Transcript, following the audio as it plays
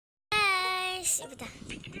guys, bentar.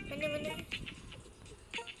 Mana?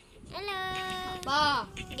 Halo. Apa?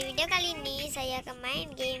 Di video kali ini saya akan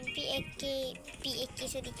main game PKXD.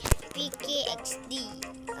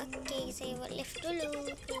 Oke, saya buat live dulu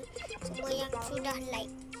ke semua yang sudah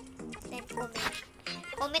like dan komen.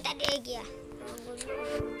 Komen tak ada lagi ya. Apa dah?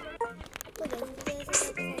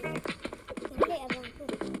 Like abangku.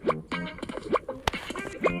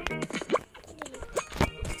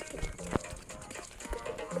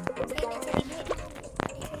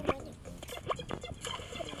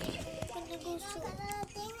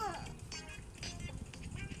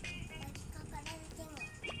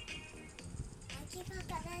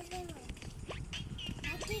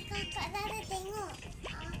 Kakak Zara tengok.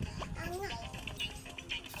 Angah.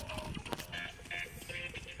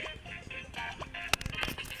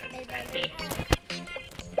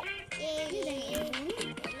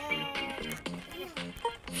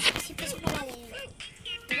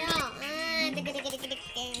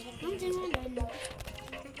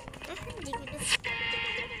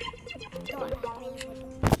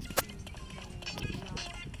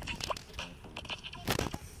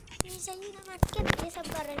 Saya nak makan, dia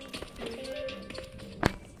sabaran ni.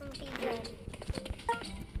 Pinggan.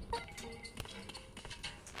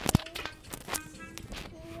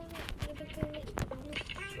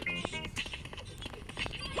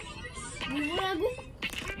 Bunyi lagu.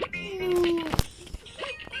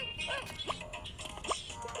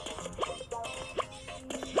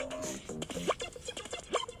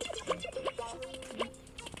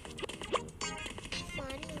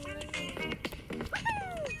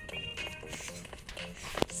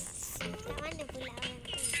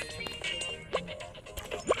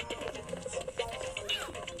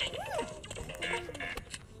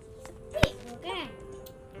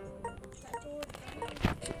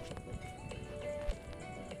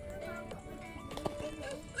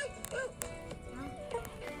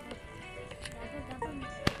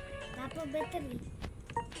 Bateri.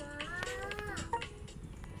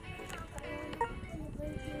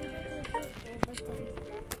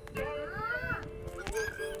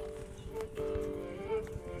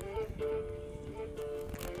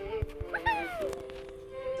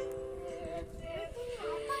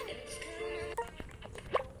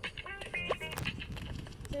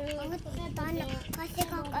 Kasih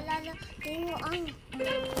kakak Lala tengok ang.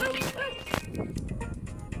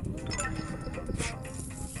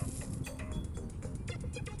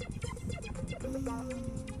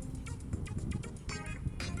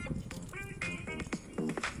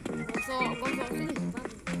 Gosok sini.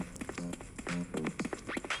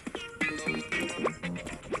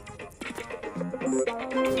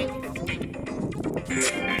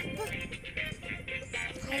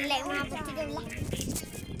 Highlight mana putih dia belah.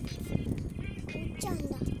 Hujan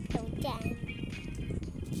dah. Hujan.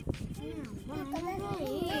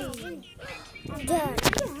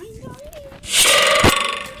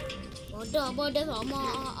 Hujan. Bodoh sama.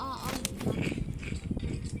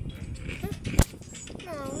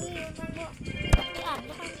 Mau ya tengok. Tapi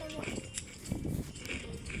ada kan tengok.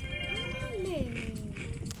 Ini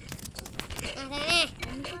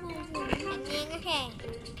yang ke?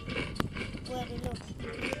 Buat dulu.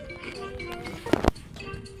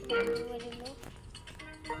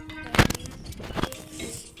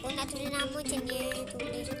 Oh, nak tulis nama macam ni.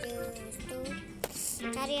 Tulis je. Tu.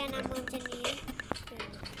 Cari yang nama macam ni.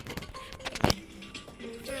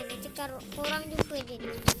 Nah, nanti korang jumpa je ni.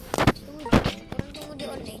 Tunggu je. Korang tunggu di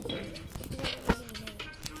online.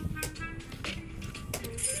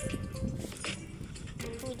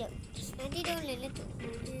 Tunggu jap. Nanti dia online lah tu.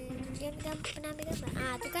 Dia pernah ambil gambar.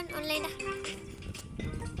 Ah, tu kan online dah.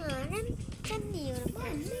 Kan ni orang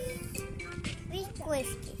mana?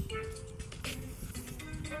 Request je.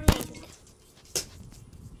 Online tu dah.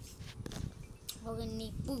 Orang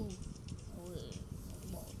nipu.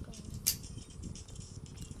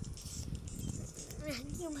 Nah,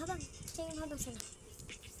 cium abang. Cium abang sana.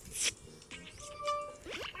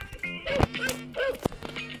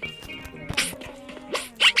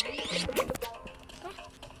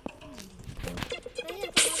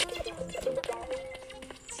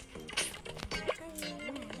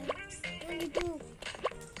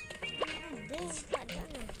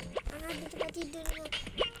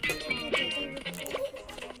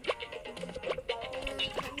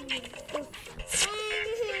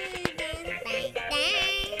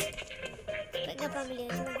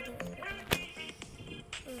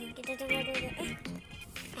 Kita tunggu.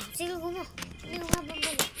 Sini gua. Ni abang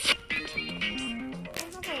balik.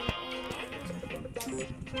 Apa ya?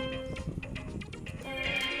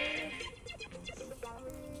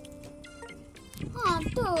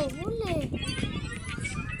 Tu boleh.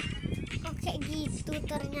 Okey itu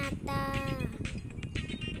ternyata.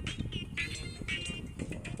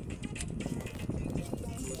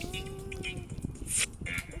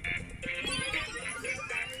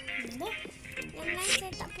 Yang lain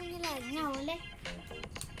saya tak punya lagi. Nggak boleh.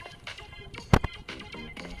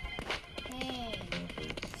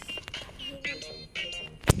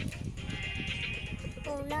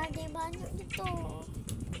 Oh lah, dia banyak je tu.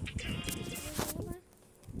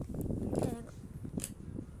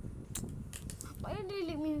 Apa yang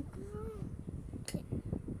delete milk?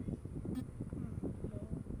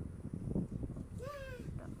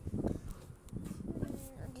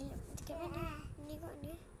 Dekat mana? Ni kot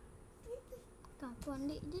ni. Tak, tuan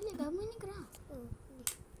delete gambar ni kerah. Ni.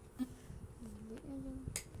 Delete aja.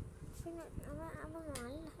 Kena abang malah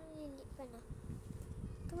lilit pana.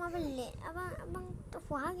 Cuma belit. Abang tak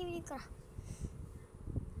puas lagi ni kerah.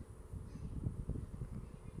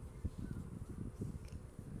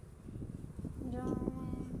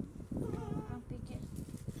 Jangan pikir.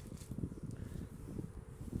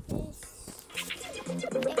 Yes. Dia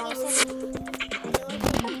kisah ni.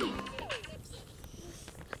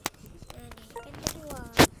 Kan kedua.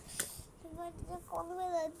 Sebab dia korang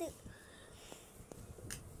ada.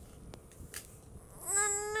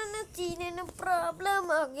 No problem.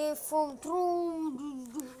 Okay, from through.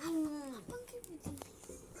 Abang ke begitu?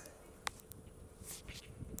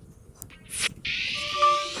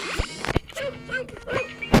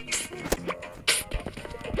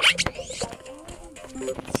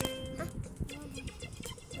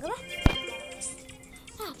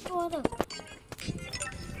 Apa tu?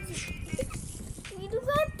 Itu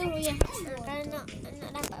batu ya. Kalau nak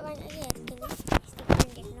dapat banyak dia, kena stiker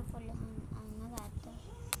dia kena follow. Anak batu.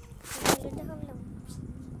 Follow dah ke belum?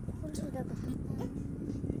 Pun sudah ke?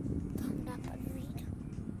 Tak dapat duit.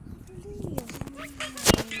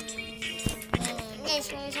 Guys,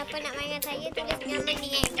 kalau siapa nak main dengan saya, tulis nama ni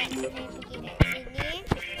guys. Saya pergi kat sini.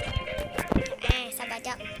 Sabar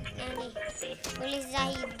jap. Yang ni. Tulis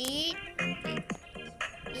Zahidin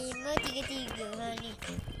 533. Ha ni.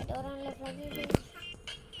 Ada orang live lagi tu.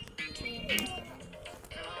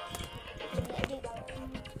 Ada.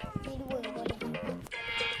 Ni dua boleh.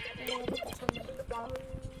 Dua dekat sana.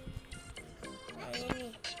 Yang ni.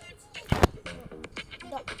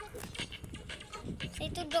 Dok. Saya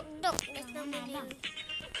tu dok. Dah nama dia.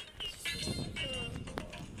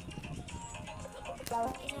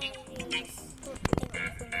 Okay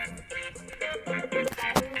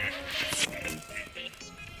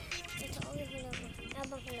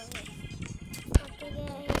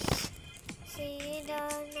guys, saya dah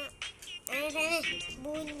nak sana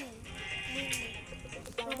bunyi.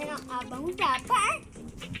 Kau tengok abang dapat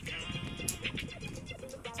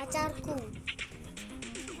pacarku.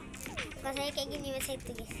 Kalau saya kayak gini masa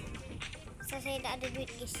itu guys. Masa saya tak ada duit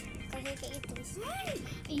guys. Kalau saya kayak gitu guys.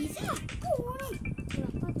 Isa aku ni.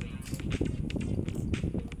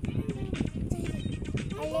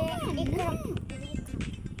 Ale ikram.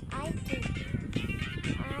 IT.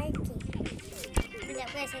 Sekejap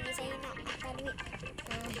guys, ini saya nak akar duit.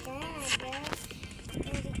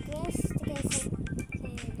 Ada request guys.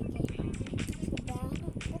 Sudah.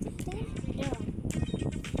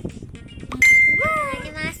 Wah,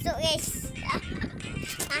 dia masuk guys.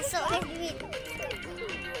 Masuk guys duit.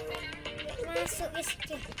 Masuk guys.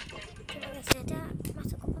 Coba guys, ada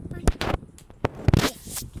masuk ke papan.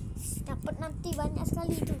 Dapat nanti banyak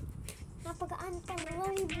sekali tu. Kenapa ke hantar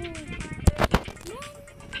 2,000?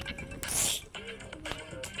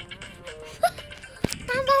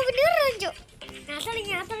 Tambah beneran, Jok. Atas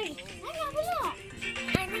lagi. Ada pula.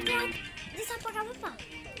 Nanti dia siapa kamu apa?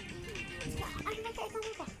 Aku nak kat kamu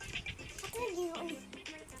apa? Satu lagi kau ni.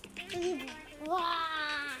 2,000.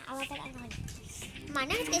 Wah, awak tak nak lagi.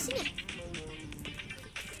 Mana kat sini?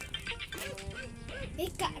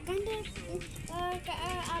 Kak kanda kak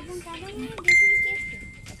abang kanda ni dia tulis kes.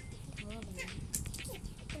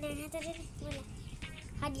 Mana atas ni? Mana?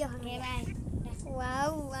 Hadiah. Okay, bye.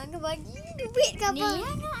 Wow, Angga bagi duit ke Ni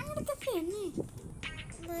apa? anak dekat fan ni.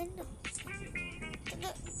 Mana?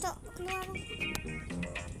 Tak keluar.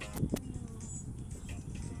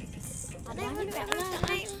 Ada yang Abang tak cepat tak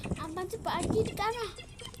naik. abang cepat lagi dekat arah.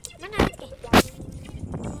 Mana? Okay.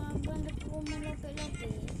 Abang dekat rumah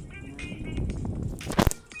lapik-lapik.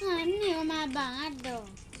 Ni rumah abang ada.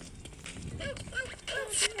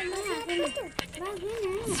 Mana aku ni? Bang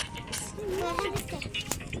mana?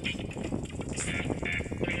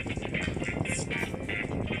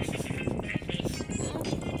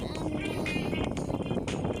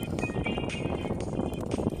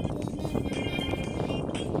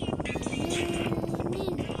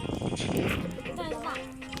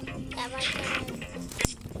 Tak baca.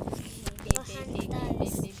 Bahan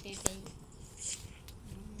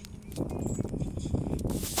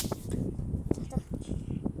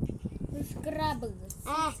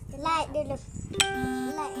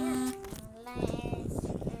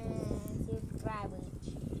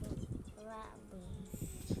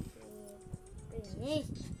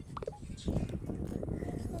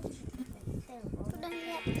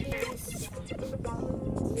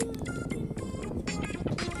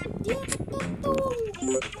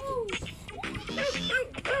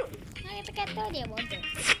Tahu dia bodoh.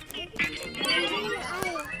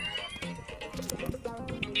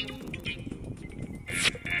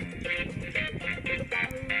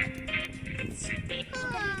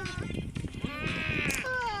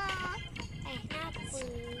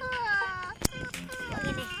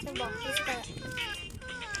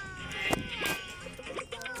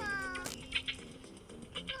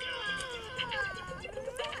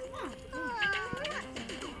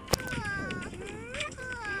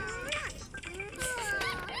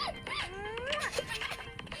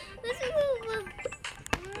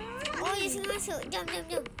 Masuk, jom.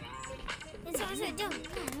 Masuk, jom.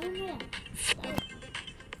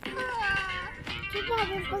 Cuba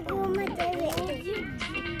abang pergi rumah Derek tu.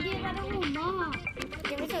 Dia pada rumah.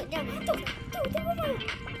 Jom masuk, jom. Tunggu.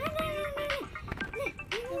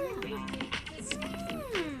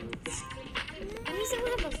 Masuk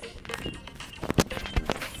apa?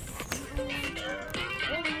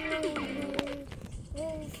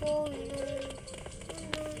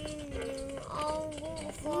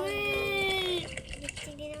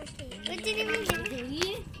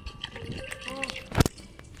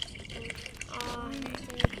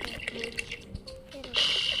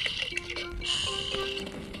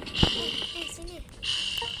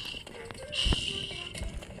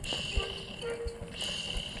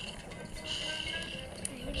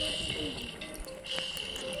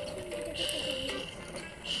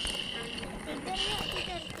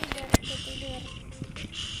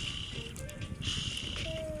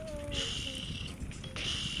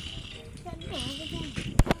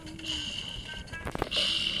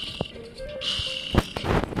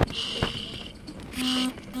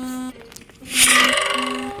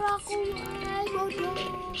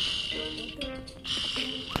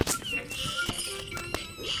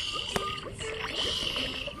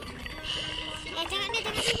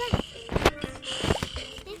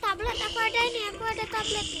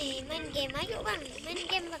 Tablet ni main game. Ayo bang, main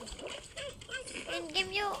game bang. Main game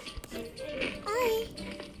yuk. Oi.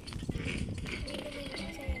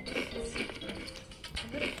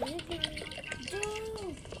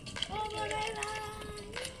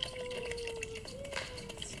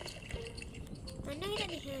 Mana kita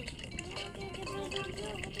ni?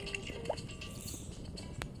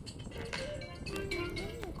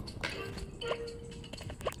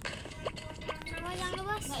 Jangan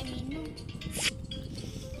lupa minum.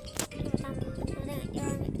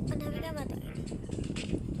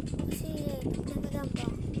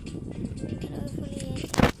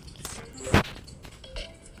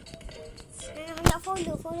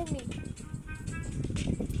 Follow me.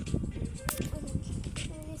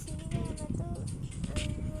 Di sini kan ada tu.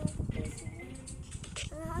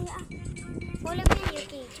 Follow me,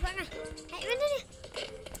 okey. Cepat nah. Naik mana dia?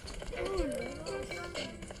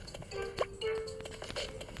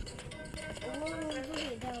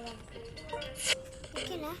 Boleh dah lah.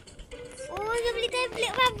 Okeylah. Oh, dia beli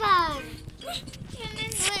tablet baba.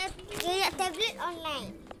 Dia tablet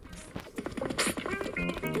online.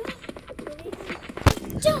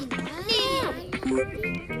 Jom. Ni.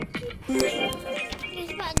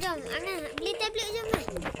 Cepat jom. Anak beli tablet jom lah.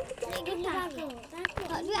 Naik game baru.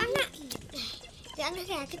 Tak duit anak. Duit anak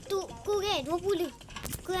kan ku kan 20.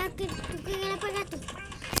 Ku dengan 800.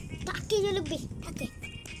 Tak kira lebih. Okey.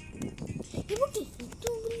 Dia bukti.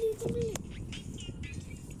 Tu beli.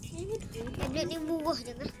 Tablet ni murah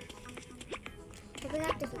je kan.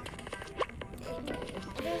 800 tu.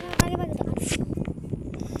 Ada bagi tak?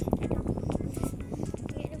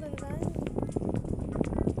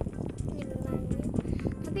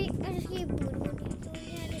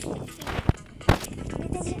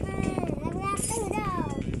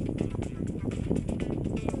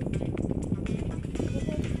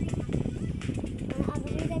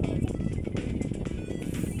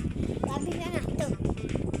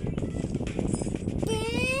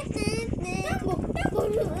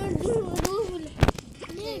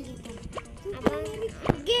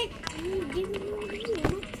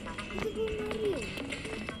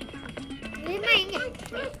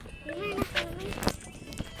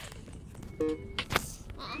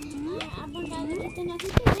 Abang dah kita nak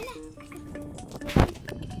tutup lah.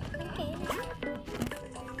 Okey.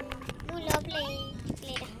 Mula play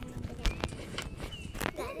dah.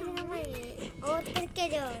 Tak ada nak main. Oh, tekan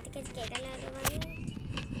je. Tekan sikit kalau ada main.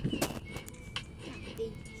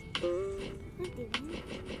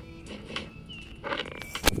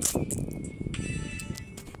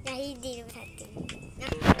 Dah ini nombor 1.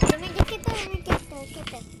 Nak main kereta.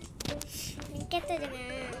 Kereta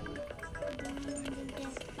jangan.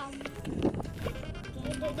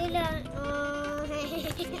 Duduk dulu. Oh.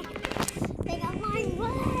 Tengok main,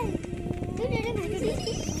 boy. Duduk.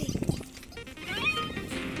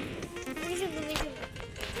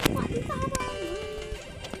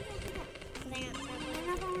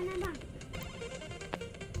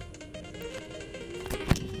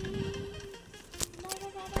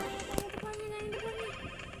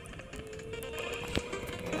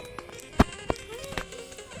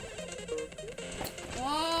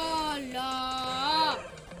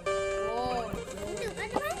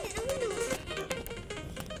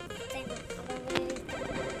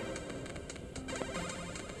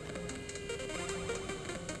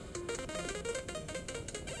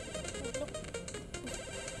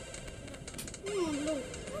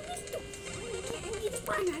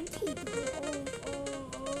 Kena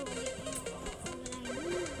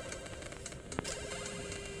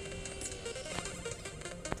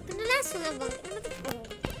langsung abang. Kena tepung.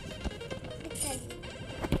 Dekat.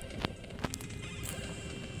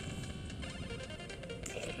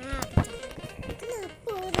 Ha.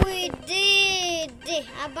 Kenapa? Wih, deh.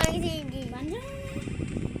 Abang tinggi. Banyak.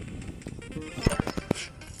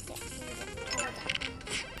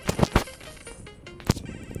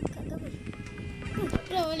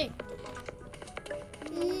 Keluar balik.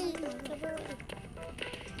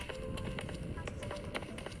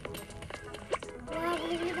 Wah,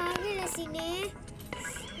 boleh-boleh barang lah sini.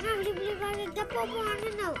 Nah, boleh-boleh barang. Dapur pun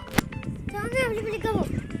ada tau. Jangan boleh-boleh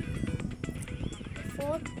gabung.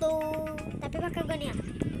 Foto. Tapi pakai kau ni lah.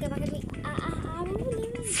 Kita pakai duit. Abang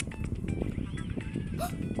boleh.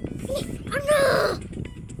 Anak!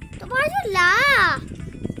 Tak baju lah.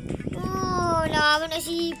 Oh, lah abang nak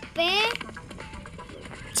sipir.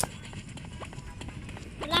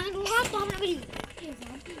 Pelangan 200 abang nak beli.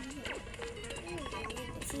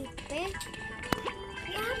 Sipir.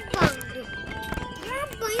 Ya abang tu. Ya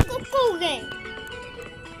abang ikut kau ke?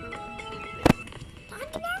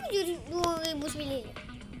 Tadi baru je 2,000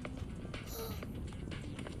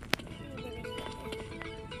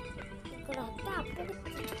 Kau tak apa tu?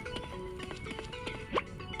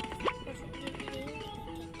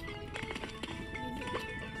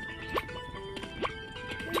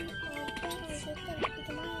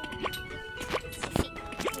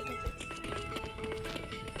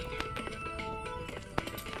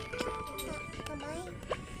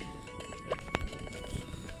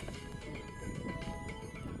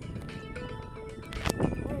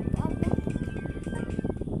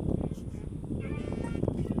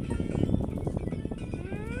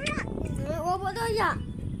 Robot tu aja.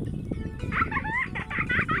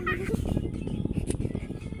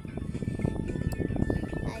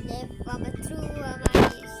 Ada apa true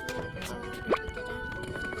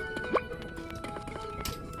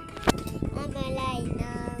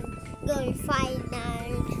Amalina goal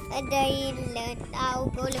final. Ada Ireland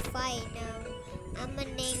au goal final.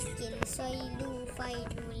 Amanengkil soilu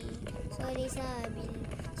final. Sorry sabil.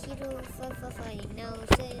 Siru final.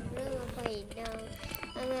 Siru final.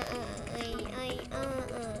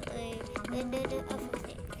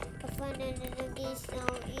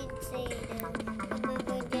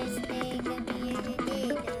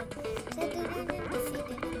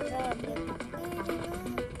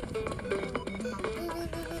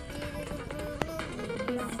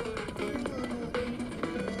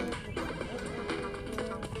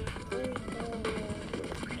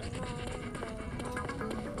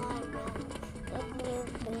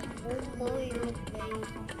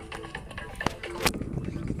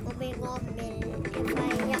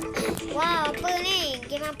 Wow, apa ni?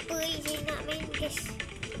 Game apa ni saya nak main, guys?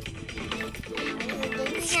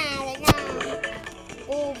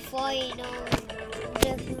 Oh, final.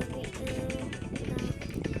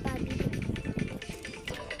 Tak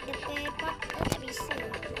bisa.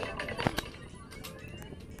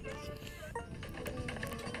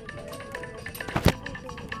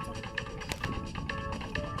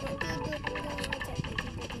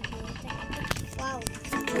 Wow,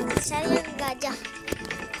 saya gajah.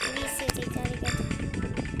 Bisa saya cari gajah.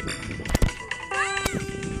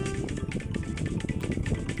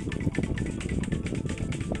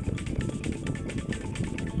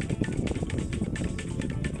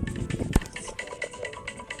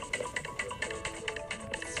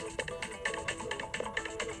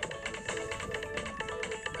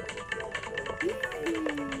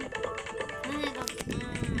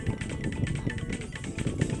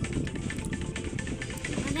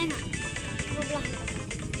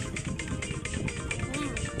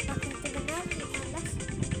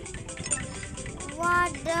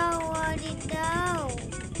 Wadidaw.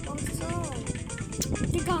 Kosong.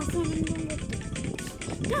 Tiga kosong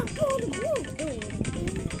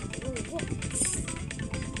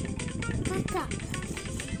Kakak.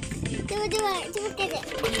 Cuba kakak.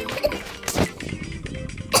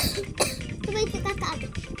 Cuba ikut kakak tu.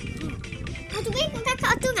 Cuba ikut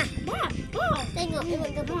kakak tu nak. Tengok gambar.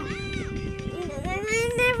 Ikut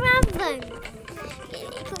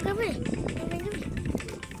gambar.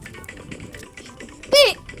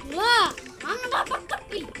 lah. Hang dapat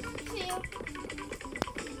tepi.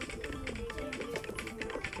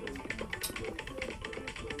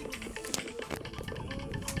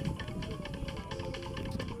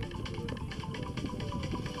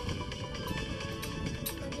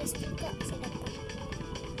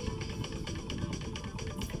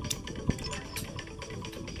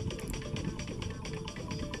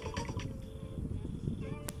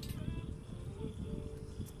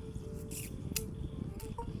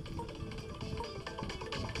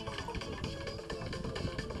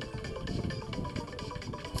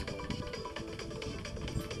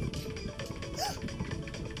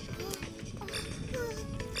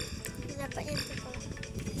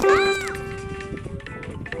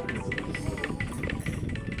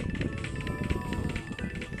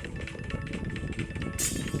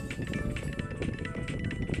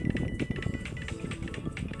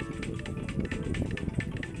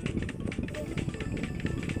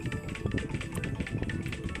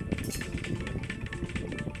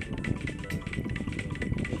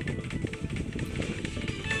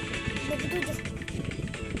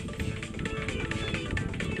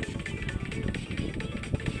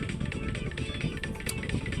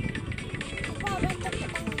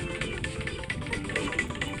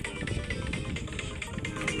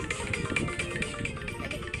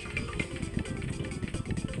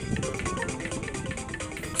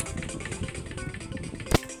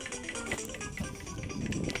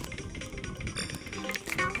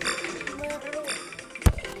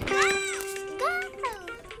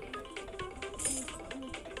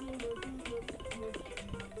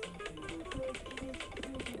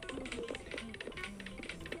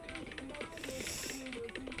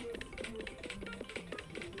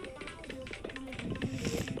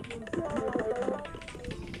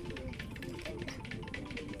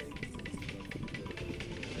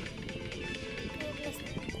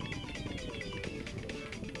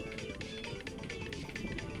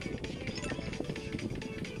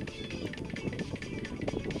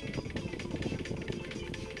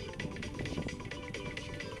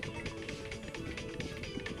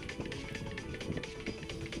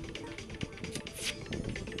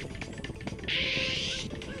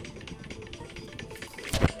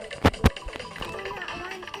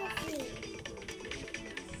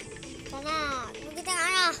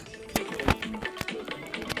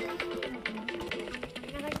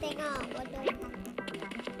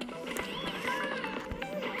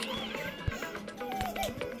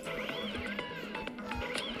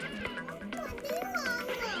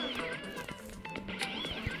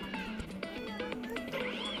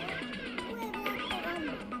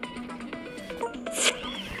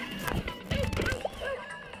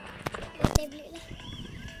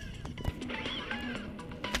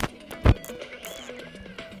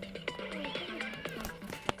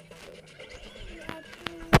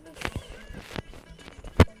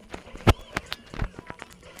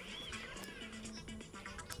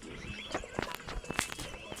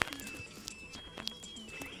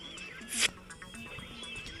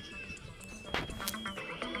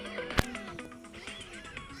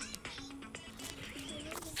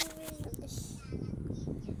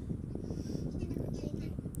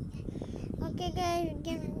 Okay guys,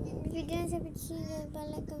 video yang sampai di sini. Jangan lupa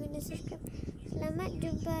like, comment dan subscribe. Selamat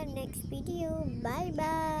jumpa next video. Bye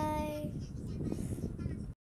bye.